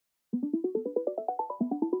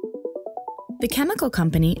The chemical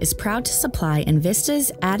company is proud to supply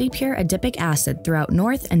Invista's Adipure Adipic Acid throughout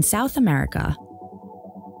North and South America.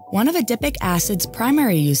 One of Adipic Acid's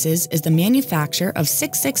primary uses is the manufacture of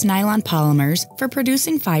 6,6 nylon polymers for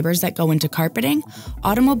producing fibers that go into carpeting,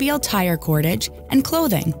 automobile tire cordage, and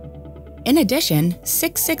clothing. In addition,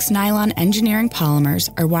 6,6 nylon engineering polymers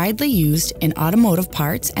are widely used in automotive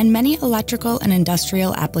parts and many electrical and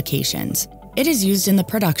industrial applications. It is used in the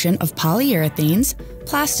production of polyurethanes,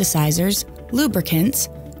 plasticizers, lubricants,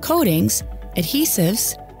 coatings,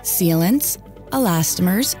 adhesives, sealants,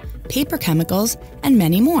 elastomers, paper chemicals, and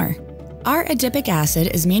many more. Our Adipic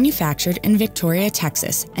acid is manufactured in Victoria,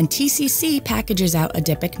 Texas, and TCC packages out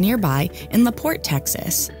Adipic nearby in La Porte,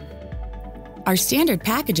 Texas. Our standard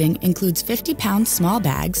packaging includes 50-pound small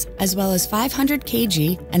bags, as well as 500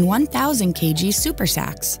 kg and 1,000 kg super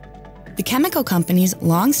sacks. The chemical company's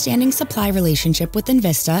long-standing supply relationship with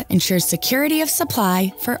Invista ensures security of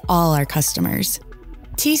supply for all our customers.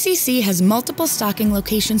 TCC has multiple stocking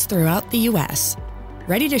locations throughout the U.S.,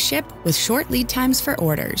 ready to ship with short lead times for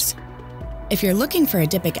orders. If you're looking for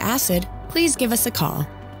Adipic acid, please give us a call.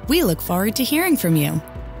 We look forward to hearing from you.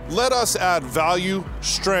 Let us add value,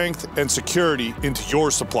 strength, and security into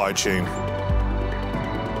your supply chain.